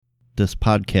This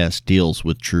podcast deals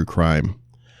with true crime.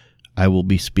 I will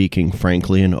be speaking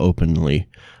frankly and openly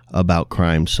about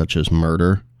crimes such as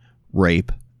murder,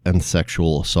 rape, and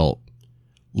sexual assault.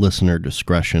 Listener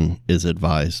discretion is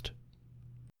advised.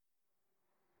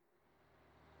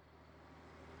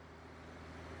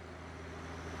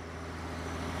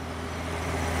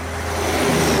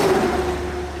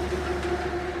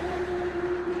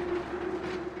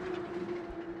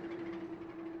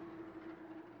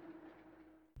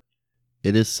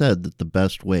 It is said that the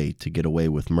best way to get away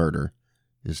with murder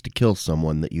is to kill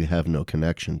someone that you have no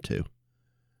connection to.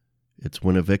 It's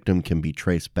when a victim can be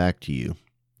traced back to you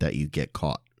that you get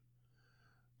caught.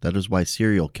 That is why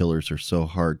serial killers are so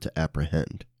hard to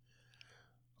apprehend.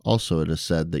 Also, it is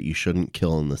said that you shouldn't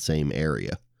kill in the same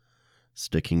area.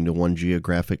 Sticking to one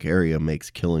geographic area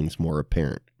makes killings more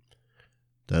apparent.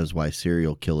 That is why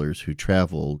serial killers who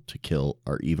travel to kill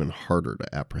are even harder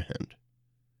to apprehend.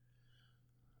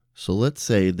 So let's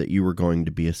say that you were going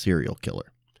to be a serial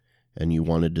killer, and you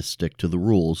wanted to stick to the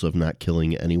rules of not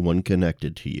killing anyone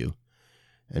connected to you,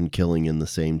 and killing in the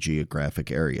same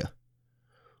geographic area.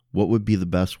 What would be the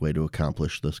best way to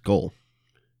accomplish this goal?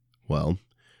 Well,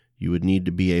 you would need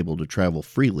to be able to travel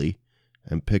freely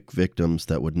and pick victims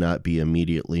that would not be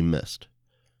immediately missed.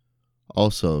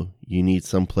 Also, you need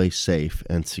someplace safe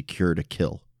and secure to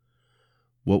kill.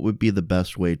 What would be the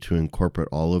best way to incorporate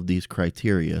all of these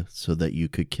criteria so that you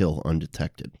could kill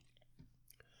undetected?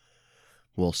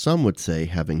 Well, some would say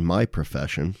having my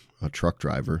profession, a truck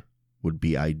driver, would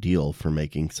be ideal for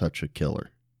making such a killer.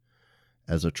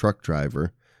 As a truck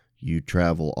driver, you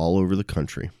travel all over the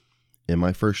country. In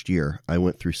my first year, I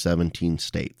went through 17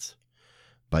 states.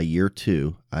 By year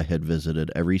 2, I had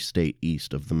visited every state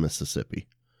east of the Mississippi.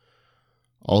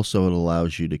 Also, it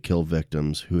allows you to kill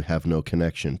victims who have no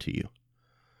connection to you.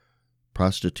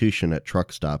 Prostitution at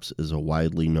truck stops is a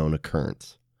widely known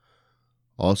occurrence.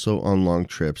 Also, on long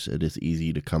trips, it is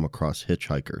easy to come across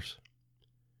hitchhikers.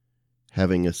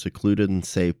 Having a secluded and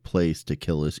safe place to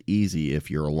kill is easy if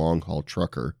you're a long-haul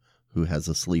trucker who has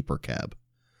a sleeper cab.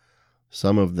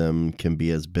 Some of them can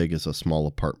be as big as a small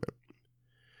apartment.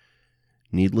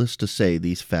 Needless to say,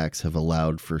 these facts have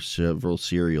allowed for several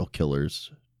serial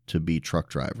killers to be truck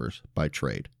drivers by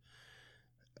trade,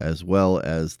 as well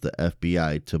as the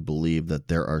FBI to believe that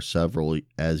there are several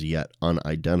as yet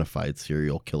unidentified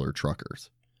serial killer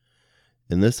truckers.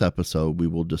 In this episode, we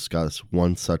will discuss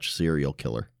one such serial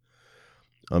killer,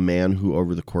 a man who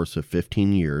over the course of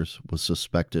 15 years was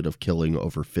suspected of killing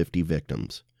over 50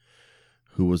 victims,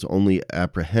 who was only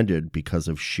apprehended because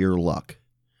of sheer luck.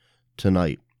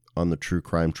 Tonight, on the True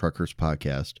Crime Truckers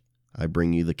podcast, I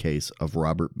bring you the case of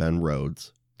Robert Ben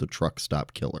Rhodes, the truck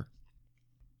stop killer.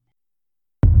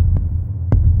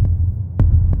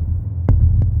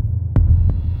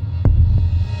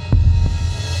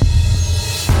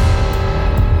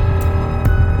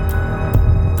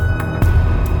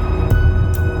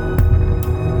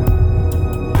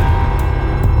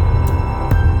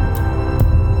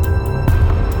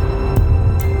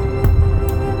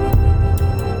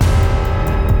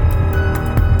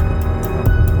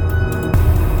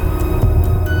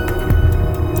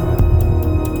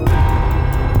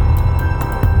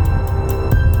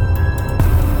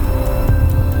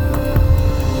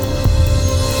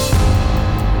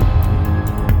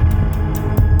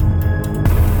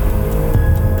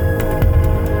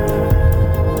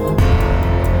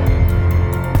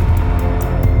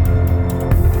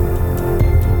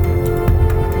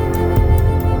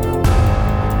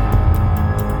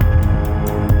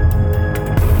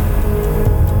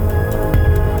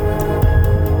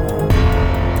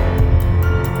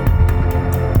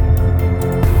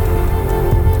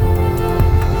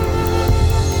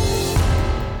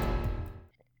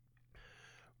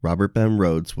 Robert Ben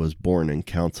Rhodes was born in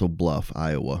Council Bluff,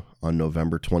 Iowa, on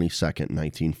November 22,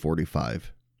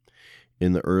 1945.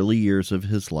 In the early years of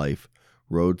his life,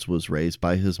 Rhodes was raised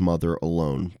by his mother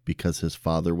alone because his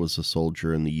father was a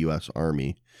soldier in the U.S.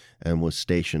 Army and was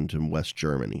stationed in West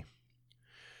Germany.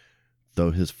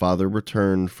 Though his father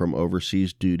returned from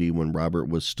overseas duty when Robert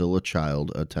was still a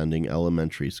child attending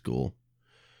elementary school,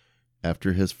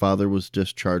 after his father was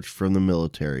discharged from the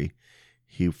military,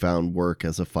 he found work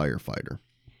as a firefighter.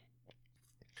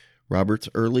 Robert's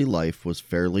early life was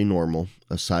fairly normal,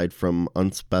 aside from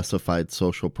unspecified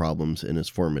social problems in his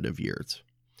formative years.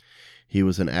 He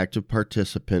was an active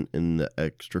participant in the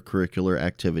extracurricular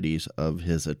activities of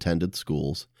his attended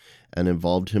schools and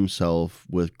involved himself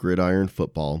with gridiron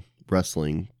football,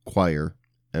 wrestling, choir,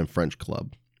 and French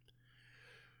club.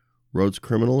 Rhodes'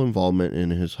 criminal involvement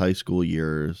in his high school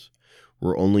years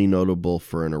were only notable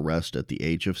for an arrest at the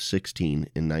age of 16 in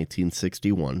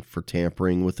 1961 for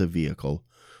tampering with a vehicle,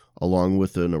 along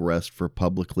with an arrest for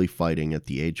publicly fighting at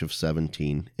the age of 17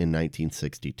 in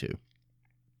 1962.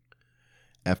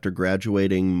 After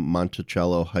graduating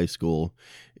Monticello High School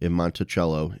in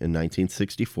Monticello in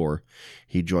 1964,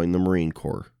 he joined the Marine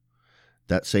Corps.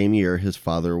 That same year, his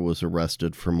father was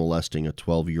arrested for molesting a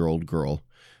 12-year-old girl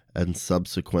and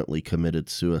subsequently committed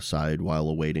suicide while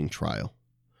awaiting trial.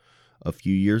 A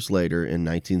few years later, in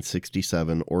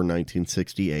 1967 or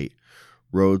 1968,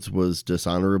 Rhodes was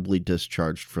dishonorably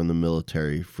discharged from the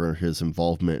military for his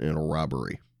involvement in a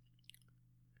robbery.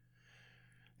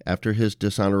 After his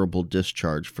dishonorable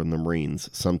discharge from the Marines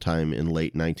sometime in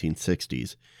late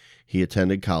 1960s, he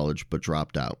attended college but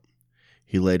dropped out.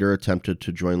 He later attempted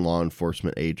to join law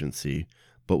enforcement agency,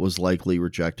 but was likely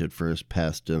rejected for his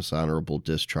past dishonorable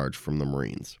discharge from the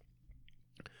Marines.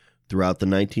 Throughout the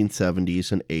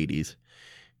 1970s and 80s,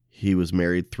 he was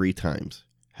married 3 times,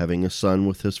 having a son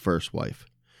with his first wife.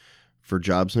 For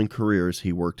jobs and careers,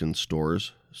 he worked in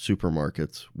stores,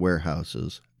 supermarkets,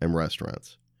 warehouses, and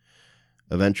restaurants.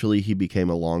 Eventually, he became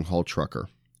a long-haul trucker.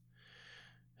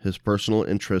 His personal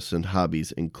interests and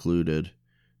hobbies included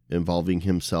involving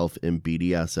himself in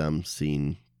BDSM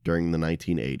scene during the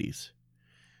 1980s.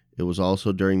 It was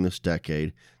also during this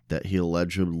decade that he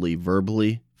allegedly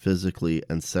verbally, physically,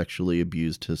 and sexually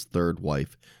abused his third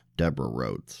wife, Deborah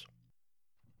Rhodes.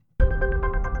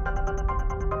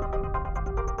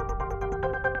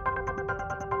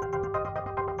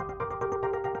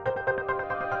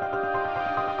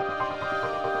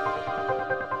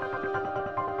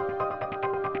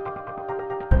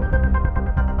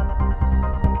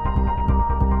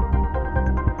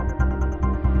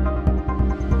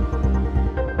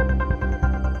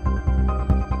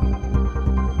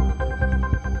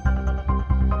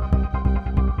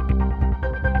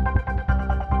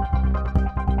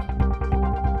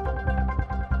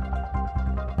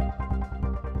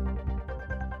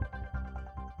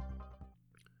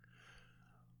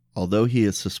 Although he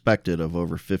is suspected of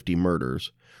over 50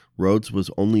 murders, Rhodes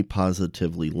was only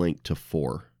positively linked to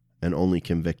 4 and only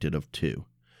convicted of 2.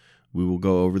 We will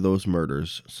go over those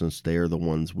murders since they are the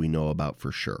ones we know about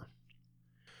for sure.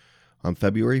 On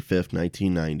February 5,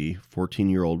 1990,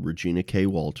 14-year-old Regina K.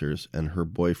 Walters and her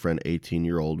boyfriend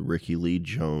 18-year-old Ricky Lee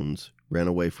Jones ran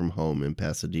away from home in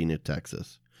Pasadena,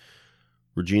 Texas.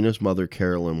 Regina's mother,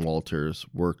 Carolyn Walters,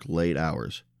 worked late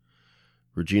hours.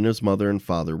 Regina's mother and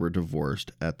father were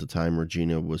divorced at the time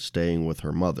Regina was staying with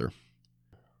her mother.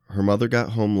 Her mother got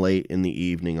home late in the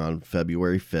evening on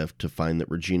February 5th to find that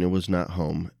Regina was not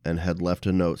home and had left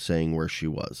a note saying where she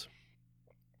was.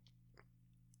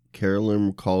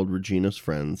 Carolyn called Regina's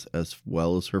friends as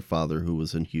well as her father, who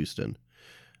was in Houston,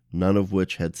 none of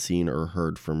which had seen or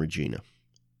heard from Regina.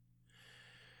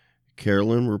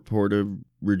 Carolyn reported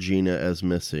Regina as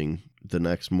missing the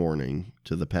next morning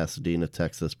to the Pasadena,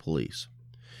 Texas police.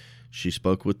 She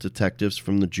spoke with detectives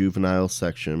from the juvenile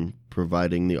section,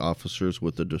 providing the officers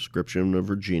with a description of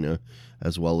Regina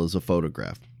as well as a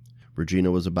photograph.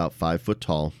 Regina was about 5 foot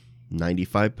tall,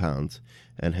 95 pounds,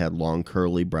 and had long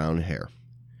curly brown hair.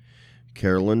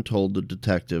 Carolyn told the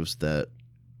detectives that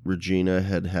Regina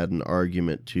had had an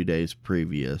argument 2 days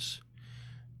previous,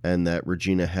 and that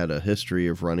Regina had a history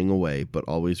of running away but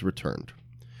always returned,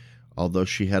 although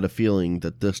she had a feeling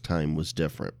that this time was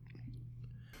different.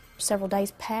 Several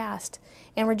days passed,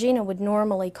 and Regina would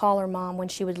normally call her mom when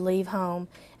she would leave home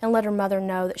and let her mother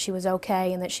know that she was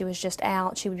okay and that she was just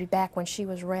out. She would be back when she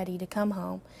was ready to come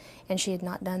home, and she had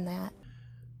not done that.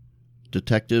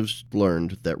 Detectives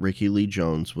learned that Ricky Lee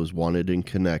Jones was wanted in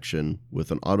connection with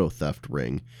an auto theft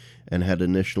ring and had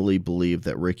initially believed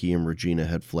that Ricky and Regina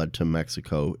had fled to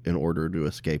Mexico in order to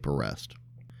escape arrest.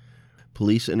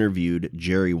 Police interviewed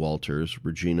Jerry Walters,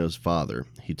 Regina's father.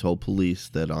 He told police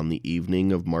that on the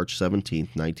evening of March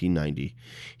 17, 1990,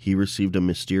 he received a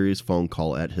mysterious phone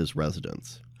call at his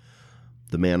residence.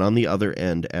 The man on the other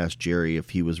end asked Jerry if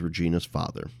he was Regina's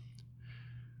father.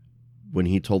 When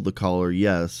he told the caller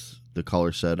yes, the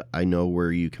caller said, "I know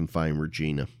where you can find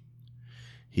Regina."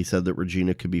 He said that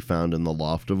Regina could be found in the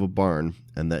loft of a barn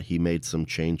and that he made some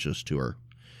changes to her.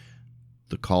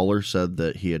 The caller said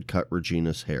that he had cut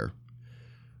Regina's hair.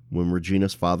 When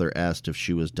Regina's father asked if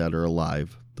she was dead or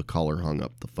alive, the caller hung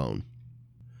up the phone.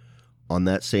 On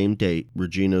that same date,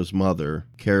 Regina's mother,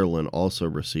 Carolyn, also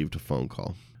received a phone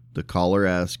call. The caller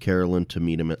asked Carolyn to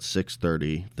meet him at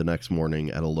 6:30 the next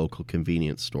morning at a local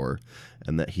convenience store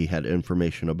and that he had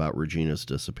information about Regina's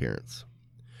disappearance.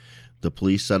 The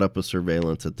police set up a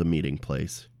surveillance at the meeting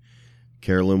place.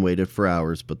 Carolyn waited for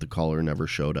hours, but the caller never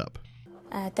showed up.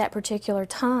 At that particular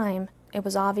time, It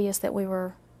was obvious that we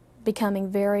were becoming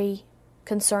very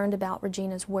concerned about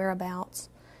Regina's whereabouts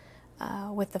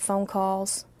with the phone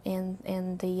calls and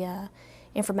the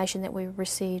information that we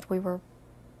received. We were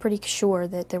pretty sure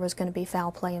that there was going to be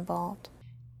foul play involved.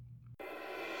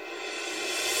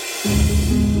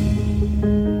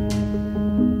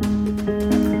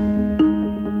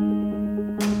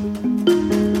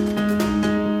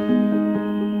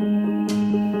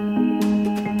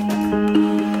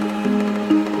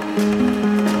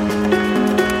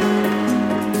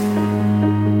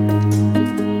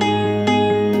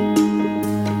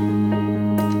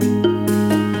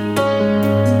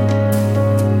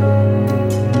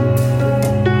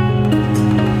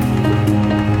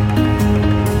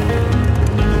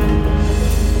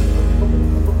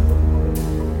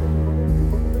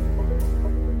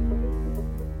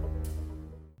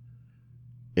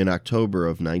 In October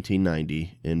of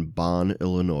 1990, in Bonn,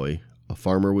 Illinois, a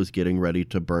farmer was getting ready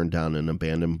to burn down an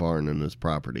abandoned barn on his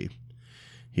property.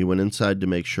 He went inside to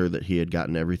make sure that he had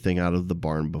gotten everything out of the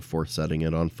barn before setting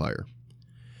it on fire.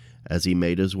 As he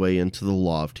made his way into the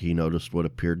loft, he noticed what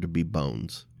appeared to be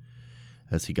bones.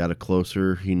 As he got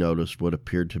closer, he noticed what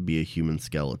appeared to be a human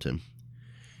skeleton.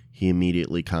 He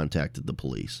immediately contacted the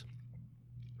police.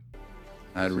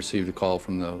 I had received a call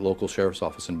from the local sheriff's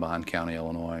office in Bond County,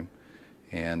 Illinois,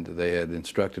 and they had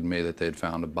instructed me that they had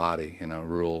found a body in a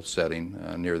rural setting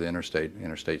near the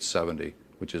Interstate 70,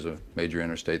 which is a major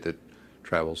interstate that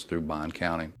travels through Bond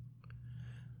County.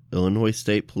 Illinois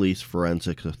State Police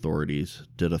forensic authorities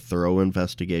did a thorough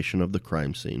investigation of the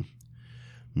crime scene.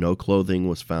 No clothing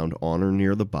was found on or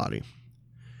near the body.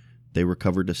 They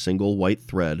recovered a single white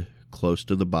thread close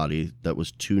to the body that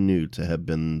was too new to have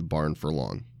been in the barn for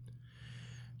long.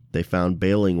 They found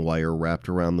baling wire wrapped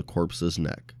around the corpse's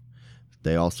neck.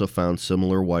 They also found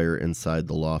similar wire inside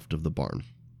the loft of the barn.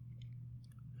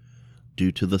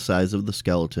 Due to the size of the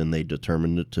skeleton, they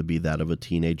determined it to be that of a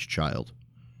teenage child.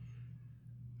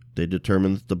 They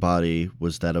determined that the body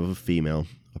was that of a female,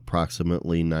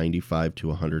 approximately 95 to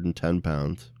 110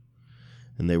 pounds,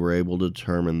 and they were able to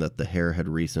determine that the hair had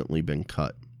recently been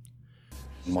cut.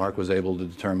 Mark was able to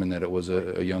determine that it was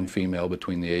a young female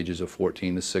between the ages of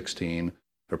 14 to 16,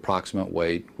 her approximate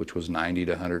weight, which was 90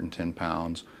 to 110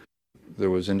 pounds. There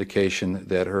was indication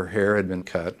that her hair had been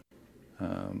cut.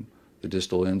 The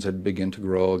distal ends had begun to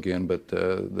grow again, but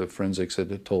the forensics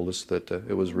had told us that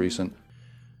it was recent.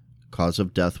 Cause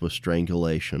of death was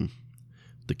strangulation.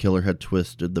 The killer had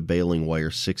twisted the baling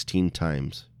wire 16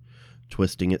 times,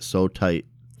 twisting it so tight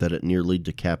that it nearly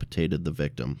decapitated the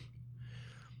victim.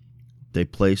 They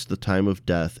placed the time of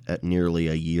death at nearly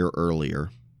a year earlier.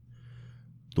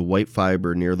 The white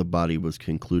fiber near the body was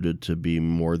concluded to be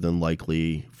more than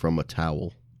likely from a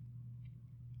towel.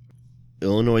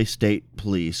 Illinois State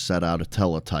Police set out a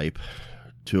teletype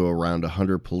to around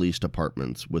 100 police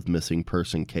departments with missing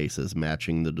person cases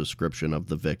matching the description of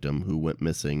the victim who went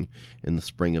missing in the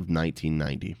spring of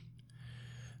 1990.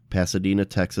 Pasadena,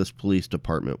 Texas Police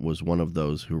Department was one of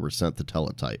those who were sent the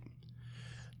teletype.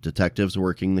 Detectives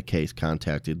working the case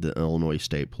contacted the Illinois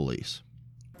State Police.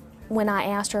 When I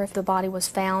asked her if the body was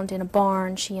found in a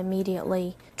barn, she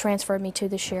immediately transferred me to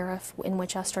the sheriff, in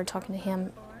which I started talking to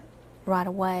him right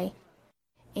away.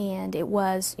 And it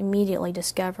was immediately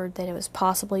discovered that it was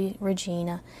possibly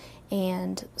Regina,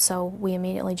 and so we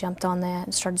immediately jumped on that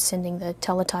and started sending the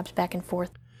teletypes back and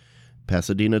forth.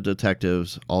 Pasadena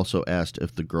detectives also asked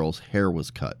if the girl's hair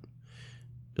was cut.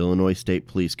 Illinois State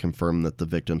Police confirmed that the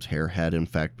victim's hair had in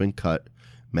fact been cut,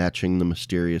 matching the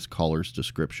mysterious caller's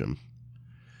description.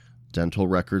 Dental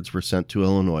records were sent to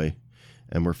Illinois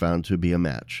and were found to be a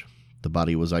match. The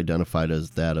body was identified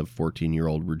as that of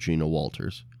 14-year-old Regina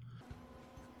Walters.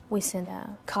 We sent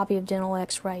a copy of dental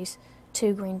x-rays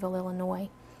to Greenville, Illinois,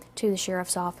 to the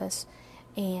sheriff's office,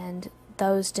 and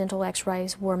those dental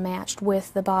x-rays were matched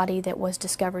with the body that was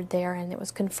discovered there, and it was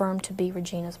confirmed to be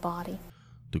Regina's body.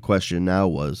 The question now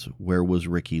was, where was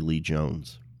Ricky Lee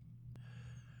Jones?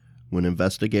 When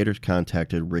investigators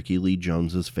contacted Ricky Lee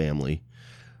Jones's family,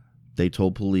 they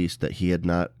told police that he had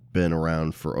not been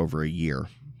around for over a year.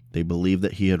 They believed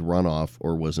that he had run off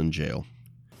or was in jail.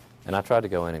 And I tried to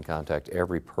go in and contact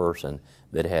every person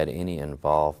that had any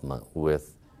involvement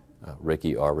with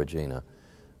Ricky or Regina.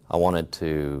 I wanted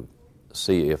to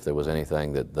see if there was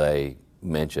anything that they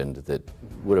mentioned that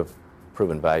would have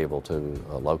proven valuable to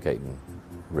locating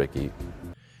Ricky.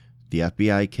 The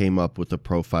FBI came up with a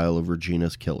profile of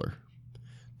Regina's killer.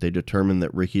 They determined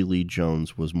that Ricky Lee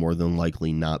Jones was more than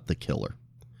likely not the killer.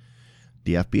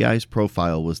 The FBI's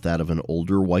profile was that of an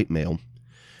older white male,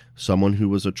 someone who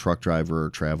was a truck driver or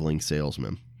traveling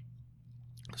salesman,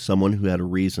 someone who had a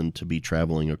reason to be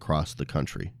traveling across the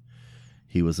country.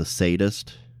 He was a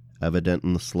sadist, evident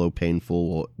in the slow,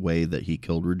 painful way that he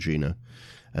killed Regina,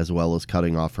 as well as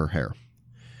cutting off her hair.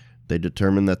 They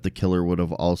determined that the killer would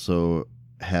have also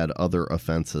had other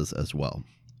offenses as well.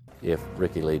 If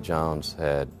Ricky Lee Jones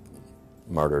had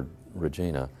murdered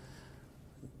Regina,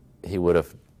 he would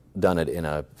have done it in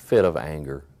a fit of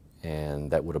anger, and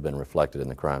that would have been reflected in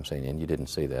the crime scene, and you didn't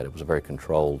see that. It was a very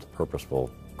controlled, purposeful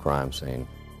crime scene.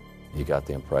 You got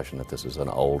the impression that this is an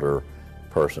older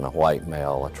person, a white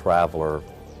male, a traveler,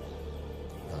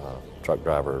 truck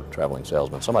driver, traveling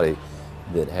salesman, somebody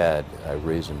that had a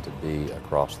reason to be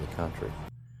across the country.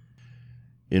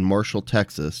 In Marshall,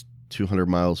 Texas, 200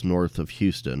 miles north of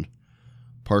Houston,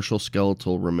 partial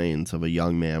skeletal remains of a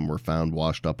young man were found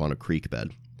washed up on a creek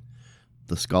bed.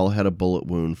 The skull had a bullet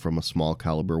wound from a small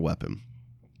caliber weapon.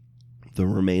 The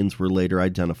remains were later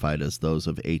identified as those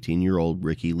of 18-year-old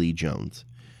Ricky Lee Jones.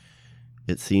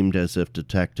 It seemed as if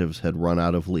detectives had run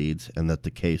out of leads and that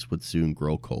the case would soon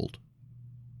grow cold.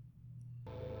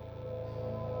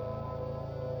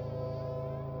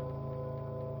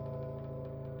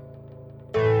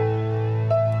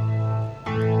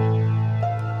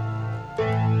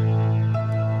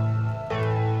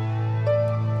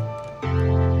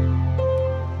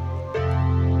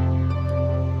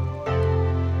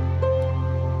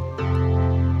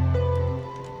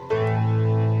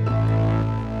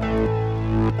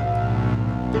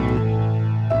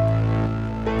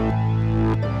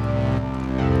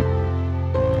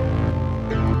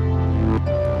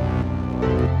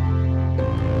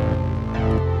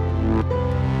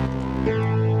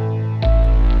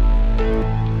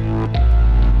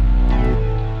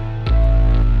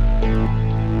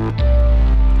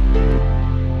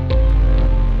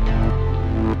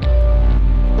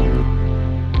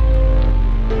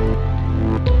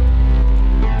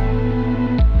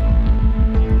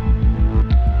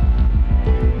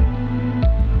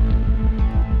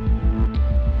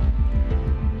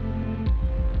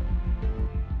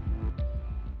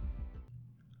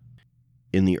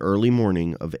 In the early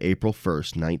morning of April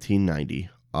 1st, 1990,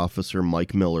 Officer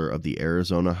Mike Miller of the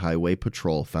Arizona Highway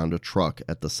Patrol found a truck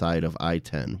at the side of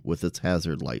I-10 with its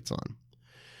hazard lights on.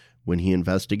 When he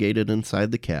investigated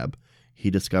inside the cab, he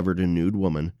discovered a nude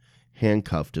woman,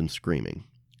 handcuffed and screaming.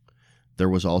 There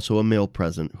was also a male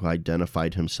present who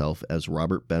identified himself as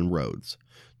Robert Ben Rhodes,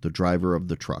 the driver of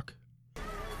the truck.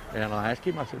 And I asked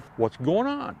him, I said, "What's going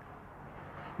on?"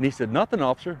 And he said, "Nothing,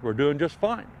 officer, we're doing just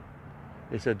fine."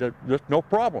 He said, "There's no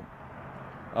problem.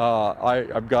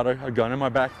 I've got a gun in my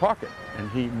back pocket." And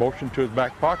he motioned to his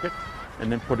back pocket and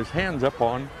then put his hands up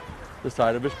on the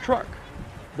side of his truck.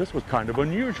 This was kind of an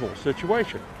unusual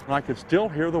situation. And I could still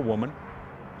hear the woman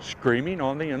screaming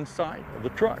on the inside of the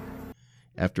truck.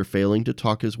 After failing to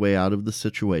talk his way out of the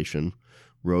situation,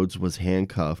 Rhodes was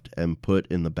handcuffed and put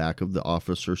in the back of the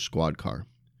officer's squad car.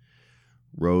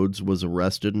 Rhodes was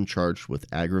arrested and charged with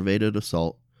aggravated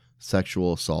assault,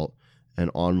 sexual assault, and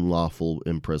unlawful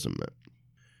imprisonment.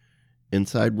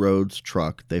 Inside Rhodes'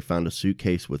 truck, they found a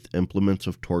suitcase with implements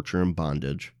of torture and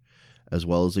bondage, as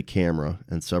well as a camera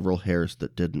and several hairs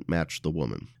that didn't match the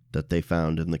woman that they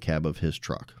found in the cab of his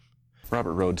truck.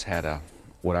 Robert Rhodes had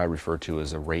what I refer to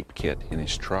as a rape kit in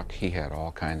his truck. He had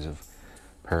all kinds of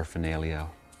paraphernalia.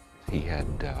 He had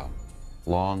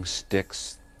long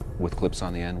sticks with clips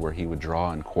on the end where he would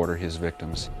draw and quarter his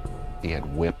victims. He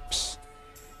had whips.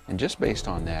 And just based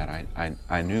on that,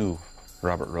 I knew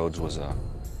Robert Rhodes was a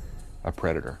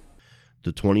predator.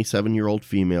 The 27-year-old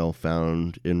female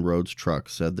found in Rhodes' truck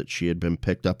said that she had been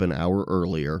picked up an hour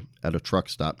earlier at a truck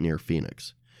stop near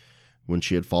Phoenix. When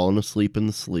she had fallen asleep in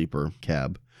the sleeper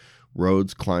cab,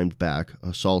 Rhodes climbed back,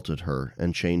 assaulted her,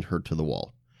 and chained her to the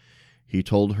wall. He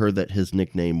told her that his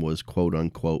nickname was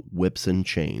quote-unquote whips and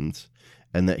chains,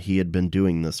 and that he had been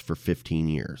doing this for 15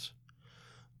 years.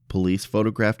 Police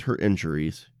photographed her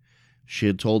injuries. She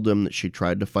had told them that she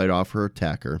tried to fight off her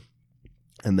attacker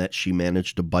and that she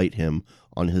managed to bite him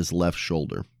on his left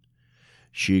shoulder.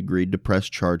 She agreed to press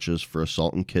charges for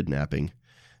assault and kidnapping.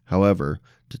 However,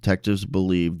 detectives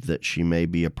believed that she may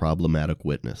be a problematic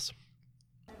witness.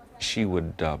 She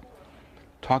would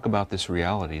talk about this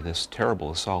reality, this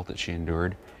terrible assault that she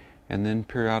endured, and then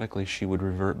periodically she would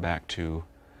revert back to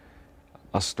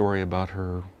a story about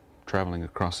her traveling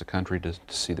across the country to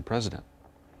see the president.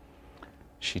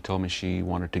 She told me she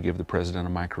wanted to give the president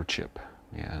a microchip,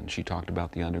 and she talked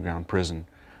about the underground prison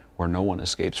where no one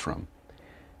escapes from.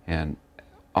 And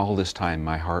all this time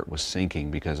my heart was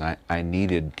sinking because I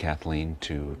needed Kathleen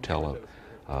to tell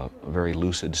a very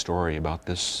lucid story about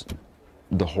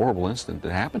the horrible incident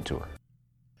that happened to her.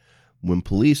 When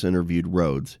police interviewed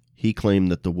Rhodes, he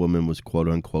claimed that the woman was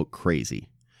quote-unquote crazy.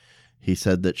 He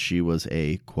said that she was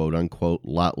a quote-unquote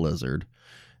lot lizard,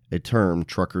 a term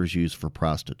truckers use for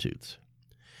prostitutes.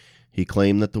 He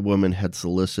claimed that the woman had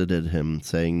solicited him,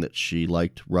 saying that she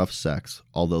liked rough sex,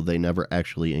 although they never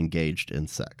actually engaged in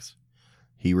sex.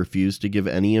 He refused to give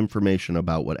any information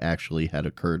about what actually had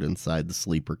occurred inside the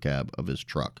sleeper cab of his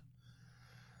truck.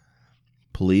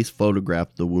 Police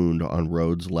photographed the wound on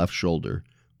Rhodes' left shoulder,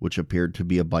 which appeared to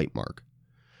be a bite mark.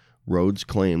 Rhodes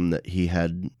claimed that he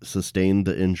had sustained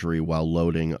the injury while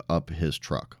loading up his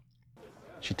truck.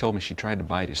 She told me she tried to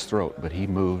bite his throat, but he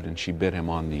moved and she bit him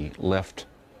on the left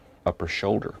upper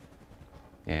shoulder.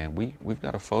 And we've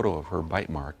got a photo of her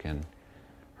bite mark, and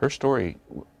her story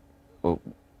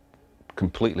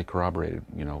completely corroborated,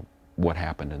 what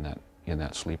happened in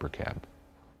that sleeper cab.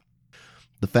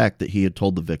 The fact that he had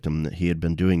told the victim that he had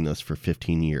been doing this for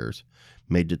 15 years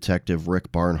made Detective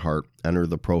Rick Barnhart enter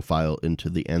the profile into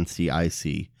the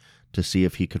NCIC to see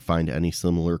if he could find any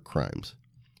similar crimes.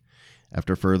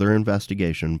 After further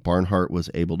investigation, Barnhart was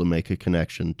able to make a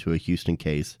connection to a Houston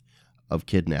case of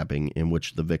kidnapping in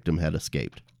which the victim had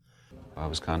escaped. I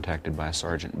was contacted by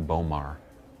Sergeant Bomar.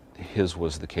 His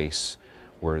was the case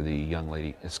where the young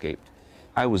lady escaped.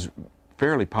 I was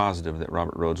fairly positive that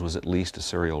Robert Rhodes was at least a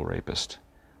serial rapist.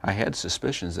 I had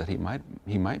suspicions that he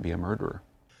might be a murderer.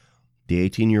 The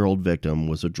 18-year-old victim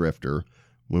was a drifter.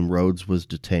 When Rhodes was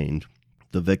detained,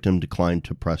 the victim declined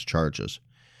to press charges,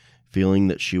 feeling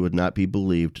that she would not be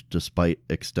believed despite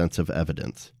extensive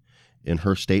evidence. In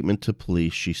her statement to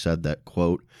police, she said that,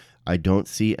 quote, "I don't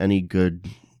see any good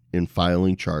in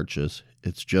filing charges.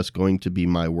 It's just going to be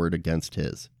my word against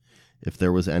his. If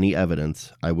there was any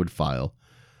evidence, I would file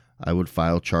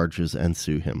charges and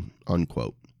sue him,"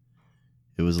 unquote.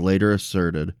 It was later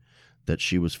asserted that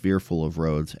she was fearful of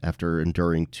Rhodes after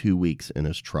enduring 2 weeks in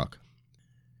his truck.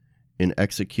 In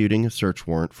executing a search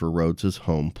warrant for Rhodes'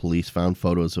 home, police found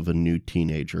photos of a nude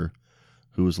teenager,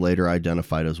 who was later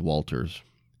identified as Walters,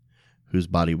 whose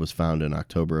body was found in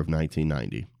October of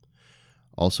 1990.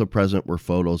 Also present were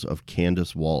photos of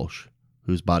Candace Walsh,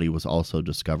 whose body was also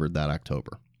discovered that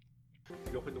October.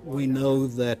 We know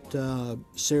that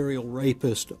serial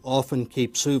rapists often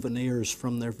keep souvenirs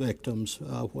from their victims,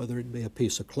 whether it be a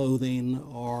piece of clothing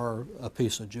or a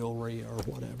piece of jewelry or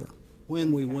whatever.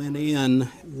 When we went in,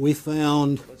 we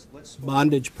found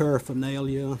bondage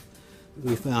paraphernalia,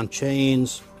 we found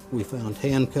chains, we found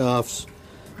handcuffs,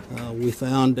 we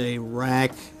found a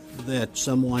rack that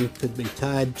someone could be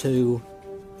tied to.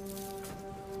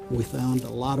 We found a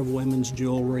lot of women's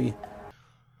jewelry.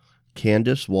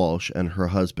 Candace Walsh and her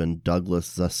husband,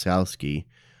 Douglas Zaskowski,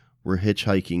 were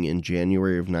hitchhiking in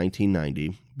January of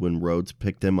 1990 when Rhodes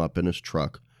picked them up in his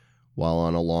truck while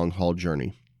on a long-haul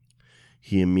journey.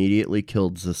 He immediately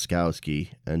killed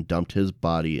Zaskowski and dumped his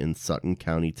body in Sutton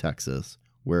County, Texas,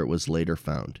 where it was later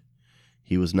found.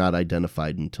 He was not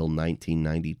identified until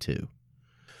 1992.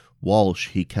 Walsh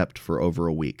he kept for over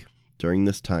a week. During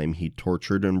this time, he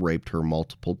tortured and raped her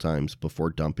multiple times before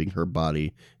dumping her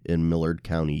body in Millard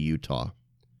County, Utah.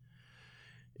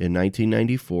 In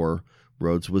 1994,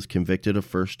 Rhodes was convicted of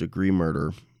first-degree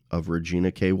murder of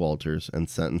Regina K. Walters and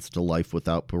sentenced to life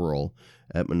without parole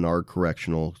at Menard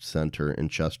Correctional Center in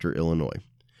Chester, Illinois.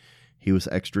 He was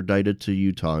extradited to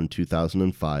Utah in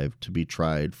 2005 to be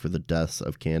tried for the deaths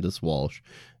of Candace Walsh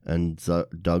and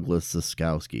Douglas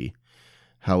Zaskowski.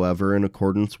 However, in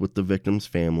accordance with the victims'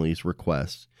 families'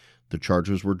 request, the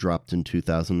charges were dropped in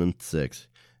 2006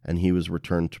 and he was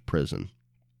returned to prison.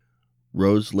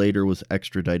 Rhodes later was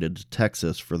extradited to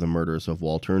Texas for the murders of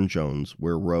Walter and Jones,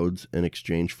 where Rhodes, in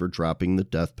exchange for dropping the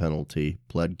death penalty,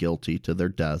 pled guilty to their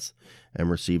deaths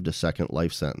and received a second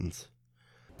life sentence.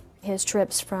 His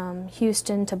trips from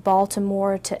Houston to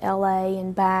Baltimore to LA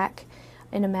and back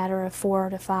in a matter of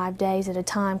 4 to 5 days at a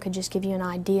time could just give you an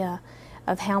idea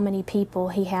of how many people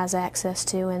he has access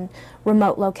to and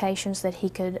remote locations that he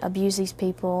could abuse these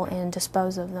people and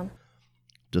dispose of them.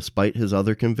 Despite his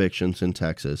other convictions in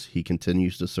Texas, he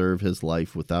continues to serve his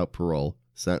life without parole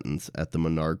sentence at the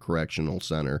Menard Correctional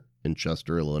Center in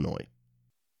Chester, Illinois.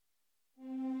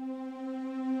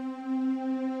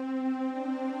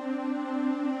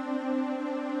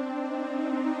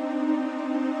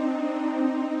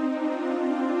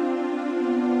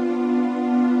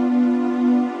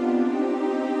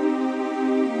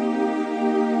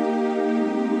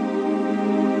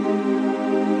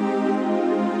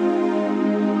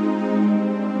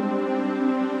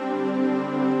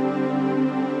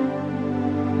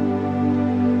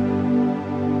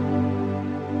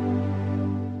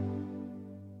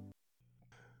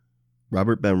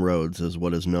 Robert Ben Rhodes is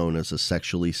what is known as a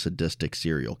sexually sadistic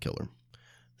serial killer.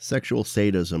 Sexual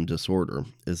sadism disorder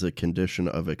is a condition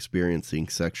of experiencing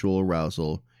sexual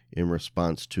arousal in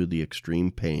response to the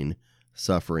extreme pain,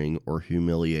 suffering, or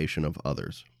humiliation of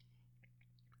others.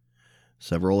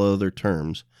 Several other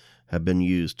terms have been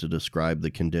used to describe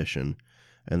the condition,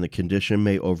 and the condition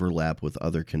may overlap with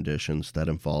other conditions that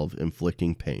involve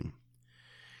inflicting pain.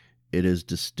 It is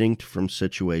distinct from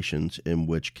situations in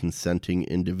which consenting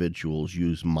individuals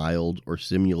use mild or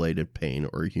simulated pain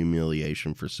or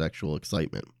humiliation for sexual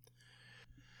excitement.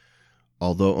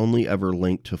 Although only ever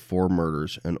linked to 4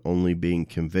 murders and only being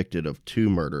convicted of 2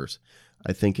 murders,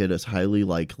 I think it is highly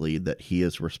likely that he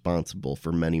is responsible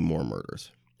for many more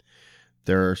murders.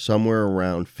 There are somewhere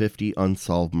around 50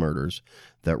 unsolved murders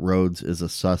that Rhodes is a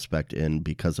suspect in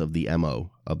because of the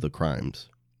MO of the crimes.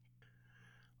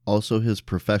 Also, his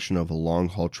profession of a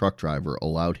long-haul truck driver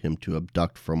allowed him to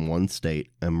abduct from one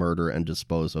state and murder and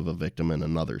dispose of a victim in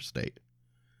another state.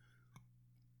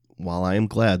 While I am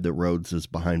glad that Rhodes is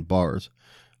behind bars,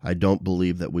 I don't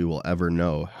believe that we will ever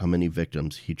know how many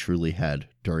victims he truly had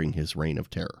during his reign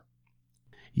of terror.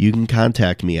 You can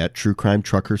contact me at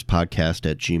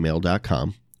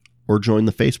truecrimetruckerspodcast@gmail.com or join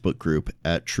the Facebook group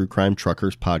at True Crime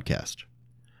Truckers Podcast.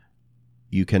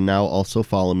 You can now also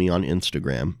follow me on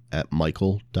Instagram at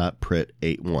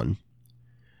michael.pritt81.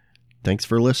 Thanks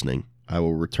for listening. I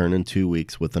will return in 2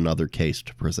 weeks with another case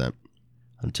to present.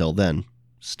 Until then,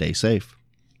 stay safe.